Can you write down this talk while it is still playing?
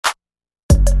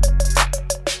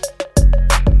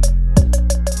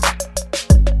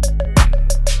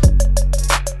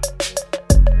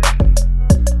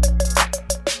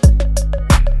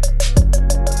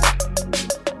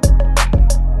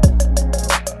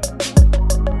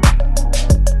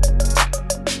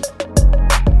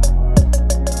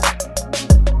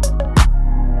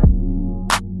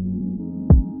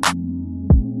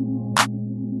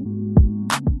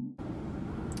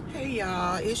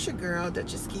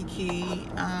Kiki.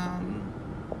 I'm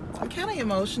kind of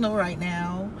emotional right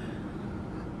now.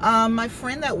 My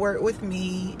friend that worked with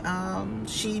me,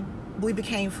 we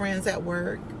became friends at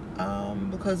work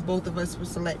because both of us were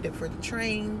selected for the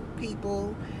train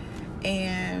people,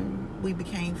 and we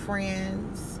became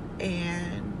friends.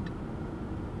 And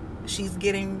she's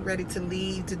getting ready to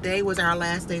leave. Today was our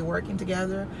last day working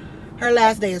together. Her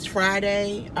last day is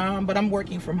Friday, but I'm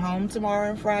working from home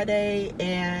tomorrow and Friday,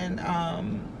 and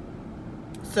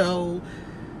so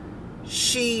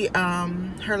she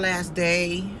her last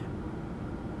day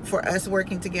for us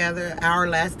working together, our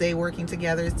last day working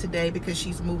together, is today because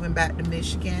she's moving back to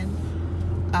Michigan.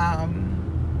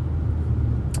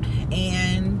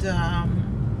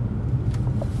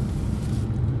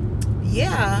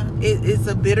 Yeah, it's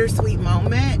a bittersweet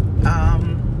moment.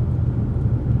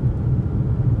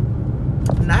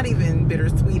 Not even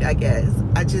bittersweet, I guess.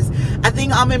 I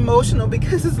think I'm emotional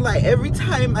because it's like every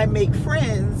time I make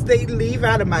friends, they leave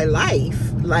out of my life.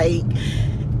 Like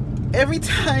every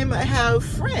time I have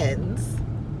friends,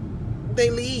 they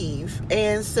leave.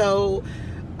 And so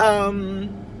I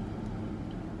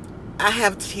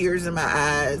have tears in my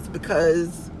eyes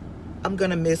because I'm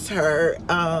gonna miss her.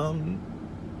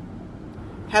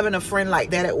 Having a friend like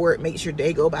that at work makes your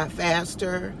day go by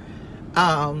faster.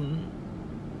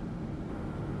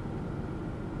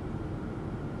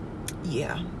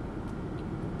 Yeah.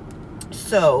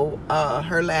 So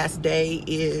her last day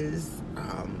is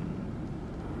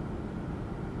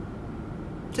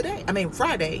today. I mean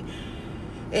Friday,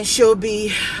 and she'll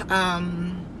be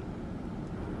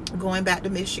going back to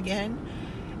Michigan,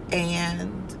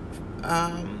 and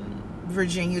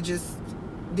Virginia just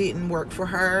didn't work for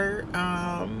her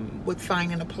with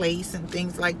finding a place and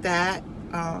things like that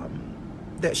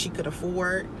that she could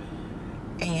afford.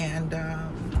 And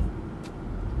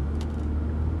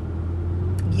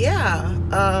yeah,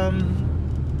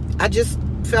 I just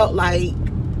felt like,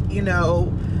 you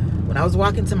know, when I was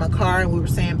walking to my car and we were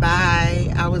saying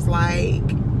bye, I was like,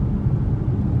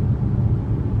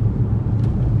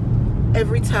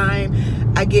 every time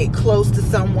I get close to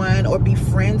someone or be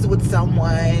friends with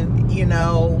someone, you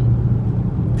know,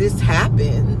 this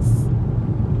happens.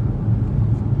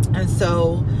 And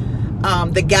so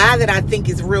the guy that I think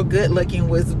is real good looking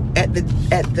was at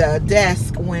the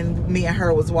desk when me and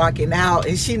her was walking out,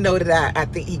 and she noted I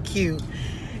think he cute,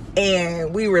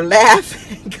 and we were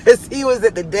laughing because he was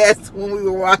at the desk when we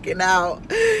were walking out.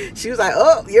 She was like,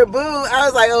 "Oh, you're boo." I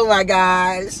was like, "Oh my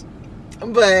gosh."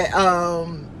 But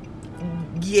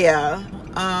yeah,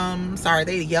 sorry,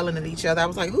 they yelling at each other. I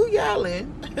was like, who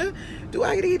yelling? Do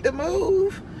I need to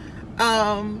move?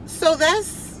 So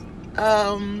that's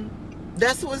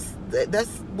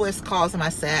what's causing my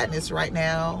sadness right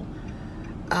now,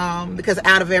 because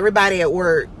out of everybody at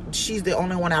work, she's the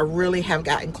only one I really have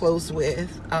gotten close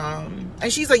with,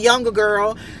 and she's a younger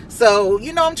girl, so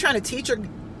you know, I'm trying to teach her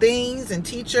things and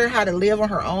teach her how to live on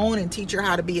her own and teach her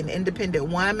how to be an independent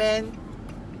woman.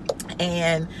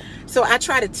 And so I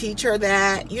try to teach her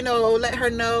that, you know, let her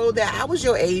know that I was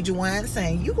your age once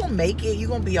and you gonna make it, you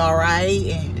gonna be all right.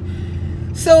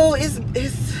 And so it's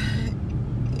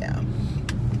yeah.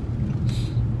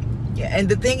 And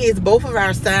the thing is, both of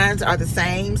our signs are the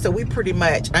same, so we pretty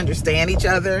much understand each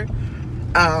other,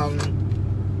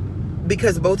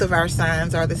 because both of our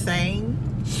signs are the same.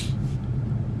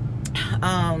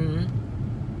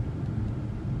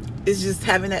 It's just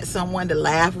having that someone to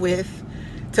laugh with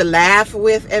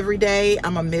every day.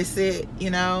 I'm gonna miss it, you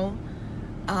know.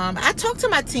 I talk to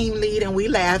my team lead and we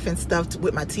laugh and stuff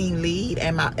with my team lead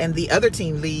and the other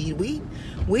team lead.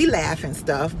 We laugh and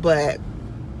stuff, but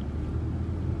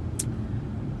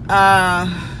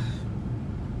yeah.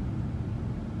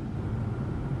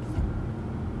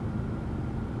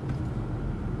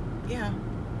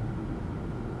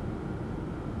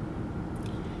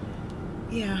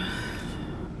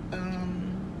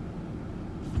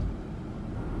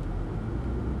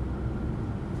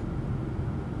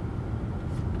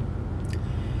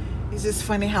 It's just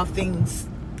funny how things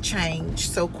change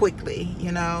so quickly,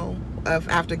 you know,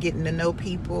 after getting to know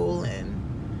people and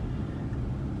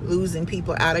losing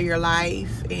people out of your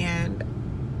life. And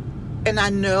I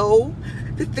know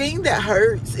the thing that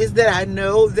hurts is that I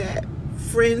know that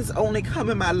friends only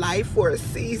come in my life for a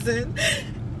season,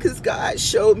 because God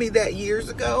showed me that years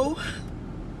ago,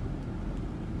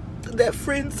 that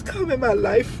friends come in my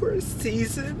life for a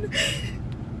season.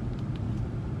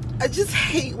 I just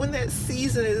hate when that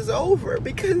season is over,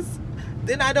 because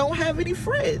then I don't have any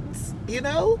friends, you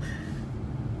know?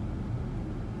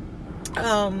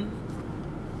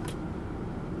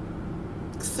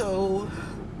 So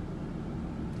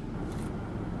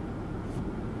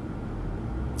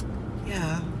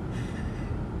yeah.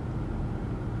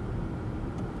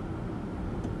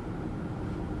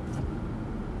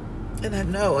 And I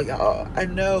know, y'all, I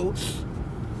know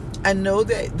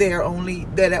that they're only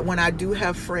that when I do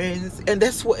have friends, and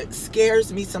that's what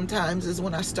scares me sometimes, is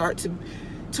when I start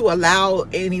to allow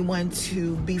anyone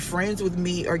to be friends with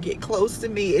me or get close to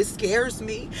me. It scares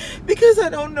me because I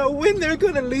don't know when they're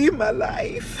gonna leave my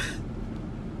life,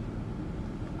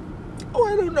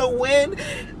 or I don't know when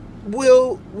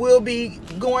we'll be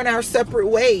going our separate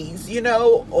ways,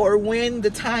 or when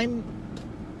the time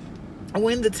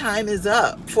is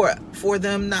up for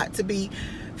them not to be,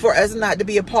 for us not to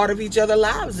be a part of each other's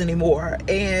lives anymore.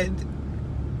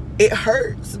 And it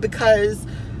hurts because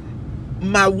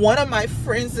one of my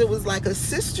friends that was like a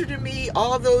sister to me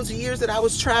all those years that I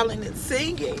was traveling and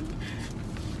singing,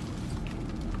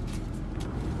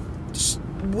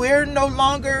 we're no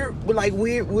longer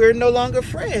we're no longer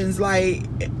friends.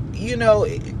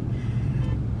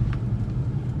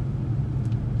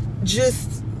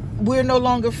 Just we're no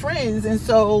longer friends. And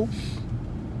so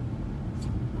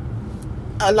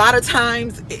a lot of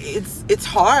times it's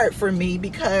hard for me,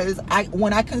 because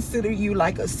when I consider you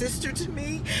like a sister to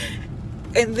me,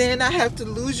 and then I have to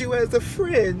lose you as a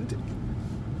friend,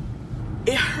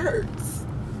 it hurts.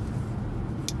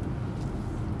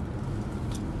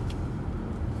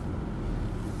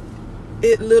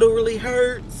 It literally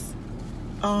hurts.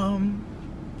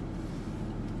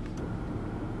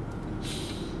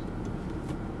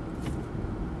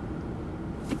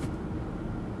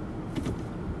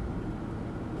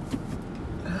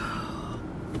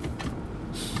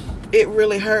 It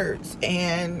really hurts.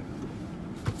 And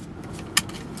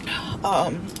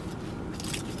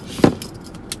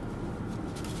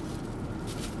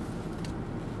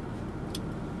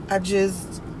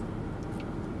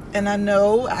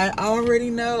I already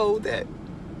know that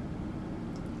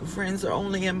friends are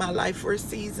only in my life for a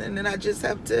season, and I just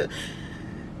have to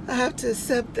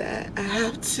accept that. I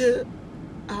have to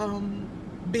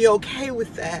be okay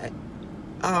with that.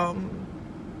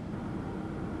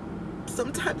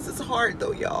 Sometimes it's hard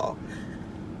though, y'all.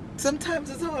 Sometimes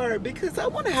it's hard because I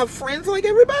want to have friends like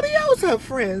everybody else have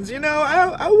friends.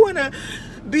 I want to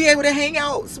be able to hang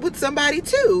out with somebody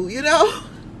too,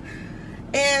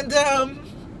 and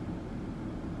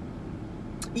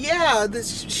yeah,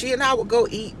 she and I would go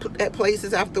eat at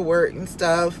places after work and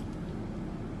stuff.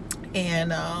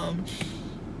 And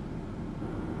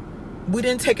we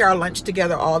didn't take our lunch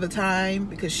together all the time,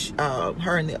 because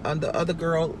her and the other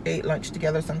girl ate lunch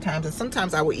together sometimes, and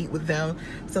sometimes I would eat with them,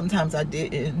 sometimes I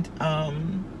didn't.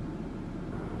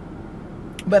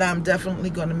 But I'm definitely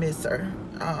gonna miss her.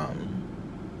 I'm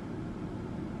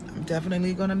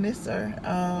definitely gonna miss her.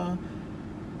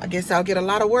 I guess I'll get a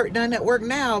lot of work done at work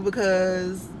now,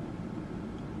 because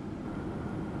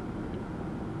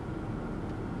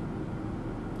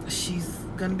she's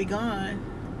gonna be gone.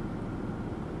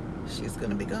 She's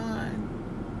gonna be gone.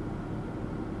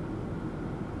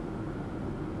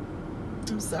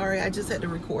 I'm sorry, I just had to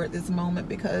record this moment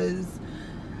because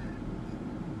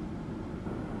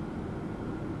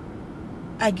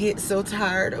I get so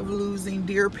tired of losing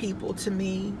dear people to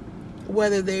me,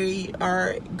 whether they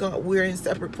are we're in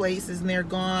separate places and they're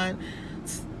gone,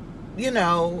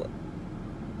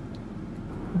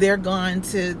 they're gone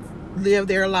to live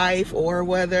their life, or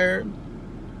whether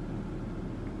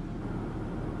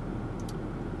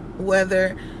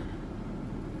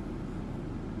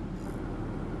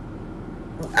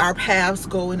our paths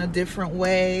go in a different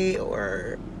way,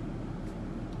 or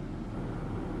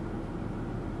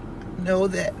know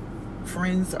that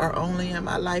friends are only in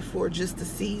my life for just a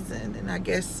season. And I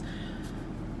guess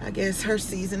her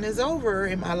season is over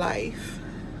in my life.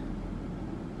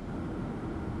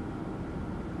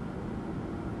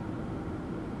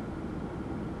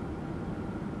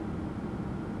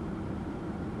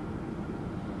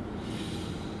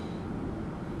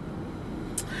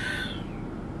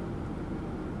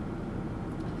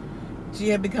 She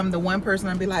had become the one person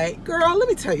I'd be like, girl, let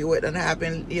me tell you what done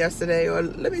happened yesterday, or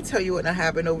let me tell you what done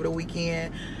happened over the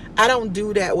weekend. I don't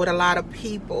do that with a lot of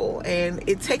people, and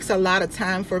it takes a lot of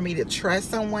time for me to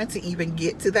trust someone to even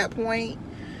get to that point.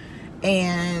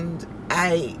 And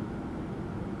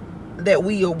that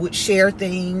we would share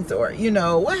things, or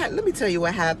let me tell you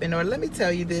what happened, or let me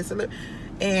tell you this,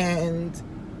 and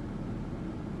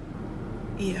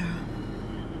yeah.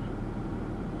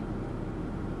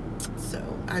 So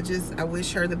I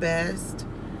wish her the best,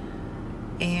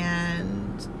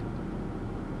 and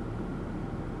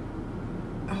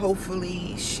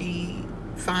hopefully she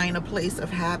find a place of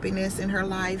happiness in her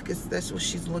life, because that's what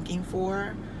she's looking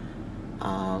for.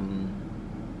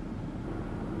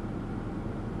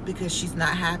 Because she's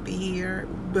not happy here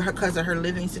because of her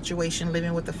living situation,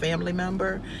 living with a family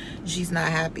member. She's not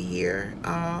happy here.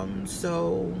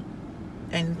 So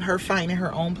and her finding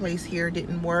her own place here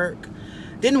didn't work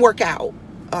out.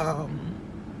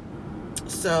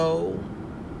 So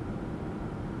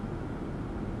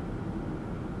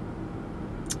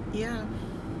yeah.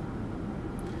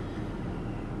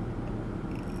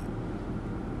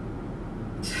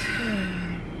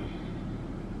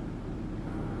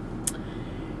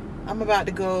 I'm about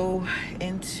to go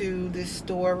into this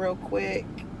store real quick,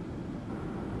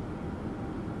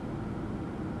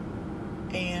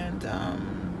 and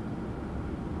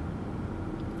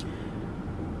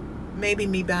maybe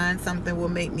me buying something will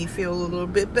make me feel a little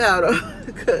bit better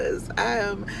because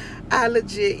I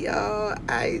legit, y'all,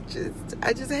 I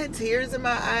just had tears in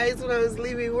my eyes when I was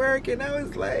leaving work, and I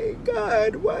was like,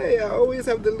 God, why I always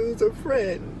have to lose a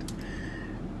friend?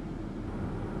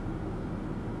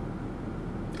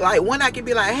 Like, when I can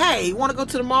be like, hey, you want to go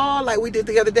to the mall? Like we did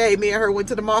the other day. Me and her went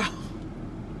to the mall.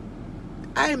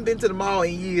 I haven't been to the mall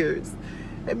in years.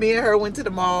 And me and her went to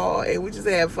the mall, and we just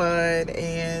had fun,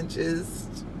 and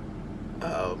just,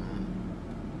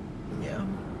 yeah.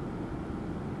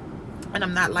 And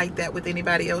I'm not like that with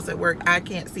anybody else at work. I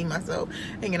can't see myself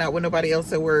hanging out with nobody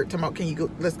else at work. Tomorrow, can you go?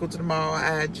 Let's go to the mall.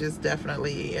 I just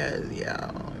definitely,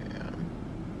 yeah,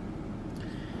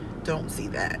 don't see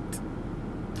that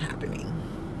happening.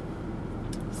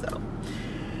 So,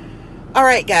 all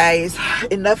right, guys,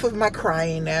 enough of my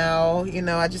crying now. You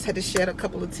know, I just had to shed a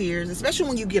couple of tears, especially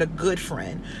when you get a good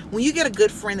friend. When you get a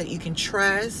good friend that you can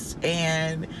trust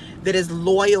and that is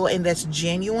loyal and that's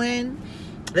genuine,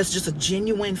 that's just a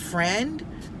genuine friend,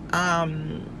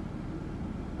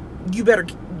 you better,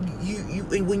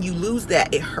 when you lose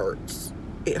that, it hurts.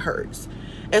 It hurts.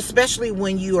 Especially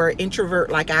when you are an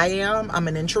introvert like I am. I'm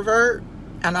an introvert,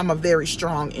 and I'm a very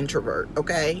strong introvert,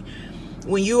 okay?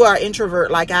 When you are an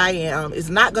introvert like I am, it's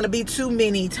not going to be too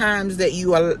many times that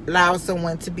you allow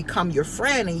someone to become your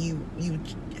friend and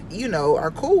you know, are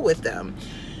cool with them.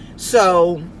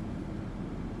 So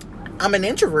I'm an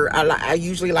introvert. I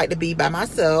usually like to be by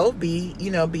myself, be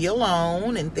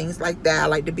alone and things like that. I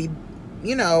like to be,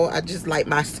 I just like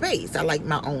my space. I like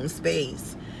my own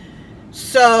space.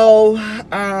 So,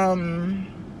 oh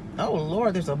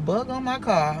Lord, there's a bug on my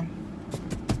car.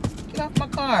 Get off my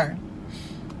car.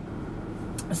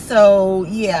 So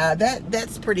yeah,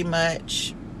 that's pretty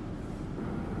much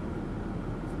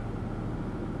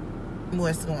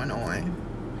what's going on.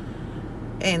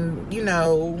 And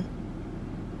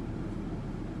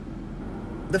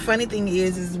the funny thing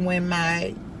is when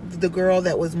the girl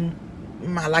that was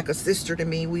like a sister to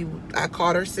me, I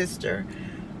called her sister,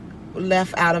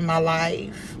 left out of my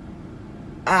life,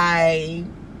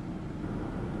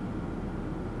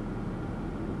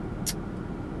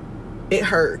 it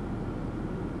hurt.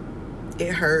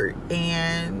 It hurt.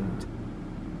 And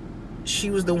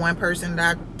she was the one person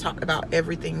that I talked about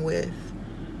everything with,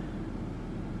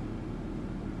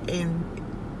 and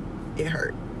it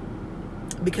hurt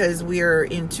because we're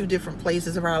in two different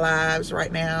places of our lives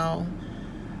right now.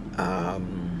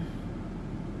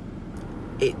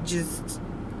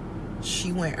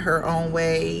 She went her own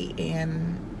way,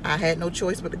 and I had no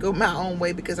choice but to go my own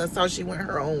way because I saw she went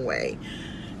her own way.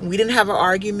 We didn't have an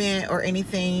argument or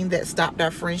anything that stopped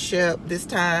our friendship this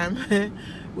time.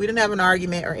 We didn't have an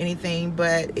argument or anything,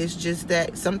 but it's just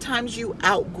that sometimes you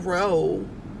outgrow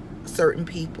certain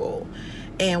people.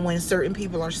 And when certain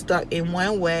people are stuck in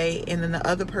one way and then the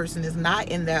other person is not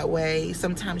in that way,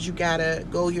 sometimes you gotta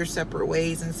go your separate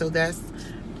ways. And so that's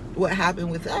what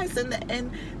happened with us. And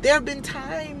there have been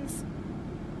times,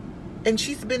 and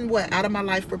she's been out of my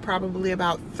life for probably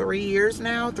about 3 years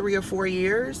now, 3 or 4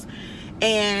 years.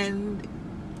 And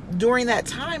during that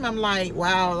time, I'm like,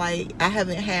 wow, like I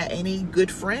haven't had any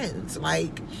good friends.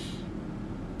 Like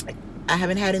I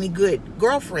haven't had any good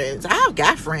girlfriends. I have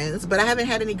got friends, but I haven't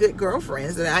had any good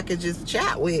girlfriends that I could just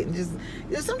chat with. And just,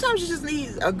 sometimes you just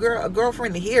need a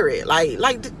girlfriend to hear it.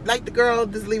 Like the girl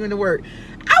that's leaving to work.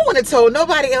 I wouldn't have told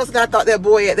nobody else that I thought that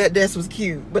boy at that desk was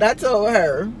cute, but I told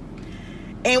her.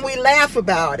 And we laugh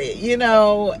about it,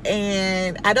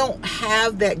 and I don't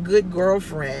have that good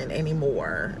girlfriend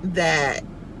anymore that,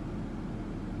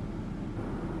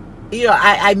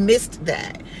 I missed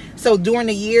that. So during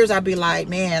the years, I'd be like,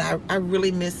 man, I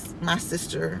really miss my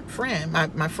sister friend,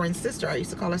 my friend's sister. I used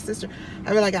to call her sister.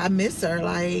 I'd be like, I miss her.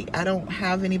 Like, I don't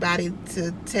have anybody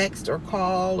to text or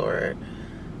call or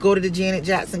go to the Janet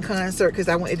Jackson concert, because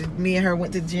me and her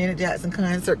went to the Janet Jackson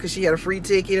concert because she had a free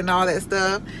ticket and all that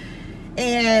stuff.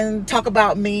 And talk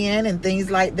about men and things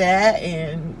like that.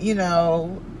 And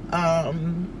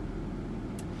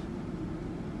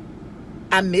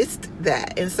I missed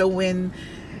that. And so when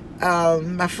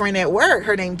my friend at work,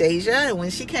 her name Deja, and when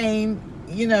she came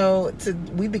you know,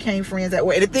 we became friends at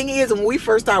work. And the thing is, when we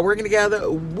first started working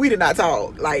together, we did not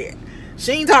talk. Like,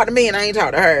 she ain't talk to me and I ain't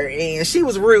talk to her. And she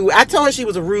was rude. I told her she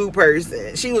was a rude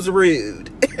person. She was rude.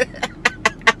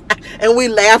 And we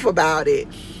laugh about it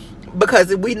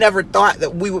because we never thought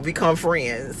that we would become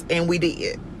friends, and we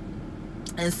did.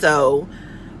 And so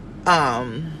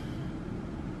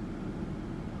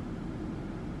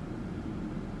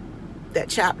that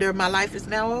chapter of my life is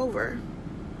now over.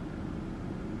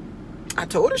 I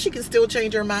told her she can still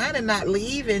change her mind and not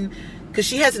leave, and because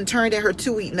she hasn't turned in her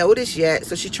 2-week notice yet,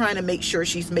 so she's trying to make sure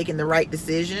she's making the right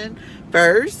decision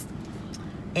first.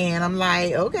 And I'm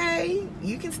like, okay,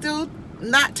 you can still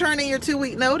not turn in your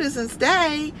 2-week notice and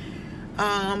stay.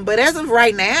 But as of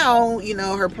right now, you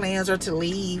know, her plans are to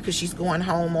leave because she's going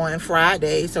home on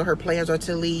Friday. So her plans are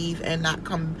to leave and not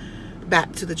come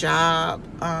back to the job.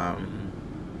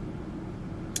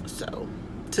 So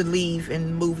to leave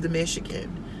and move to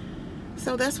Michigan.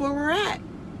 So that's where we're at.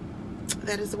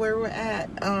 That is where we're at.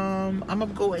 I'm gonna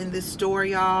go in this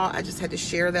story, y'all. I just had to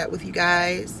share that with you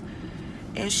guys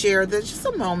and share just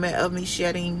a moment of me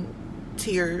shedding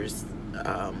tears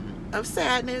of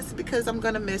sadness, because I'm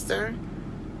gonna miss her.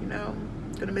 You know,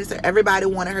 gonna miss her. Everybody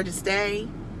wanted her to stay.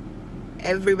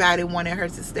 Everybody wanted her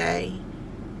to stay,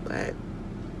 but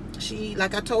she,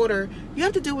 like I told her, you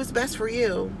have to do what's best for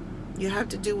you. You have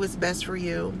to do what's best for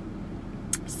you.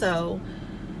 So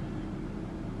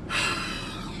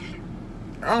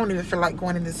I don't even feel like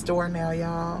going in the store now,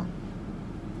 y'all.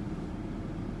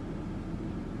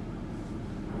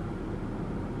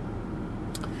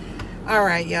 All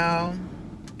right, y'all.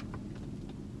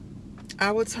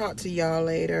 I will talk to y'all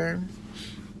later.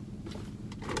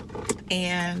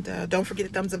 And don't forget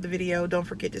to thumbs up the video. Don't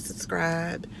forget to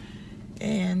subscribe.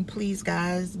 And please,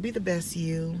 guys, be the best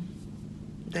you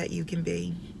that you can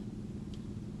be.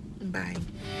 Bye.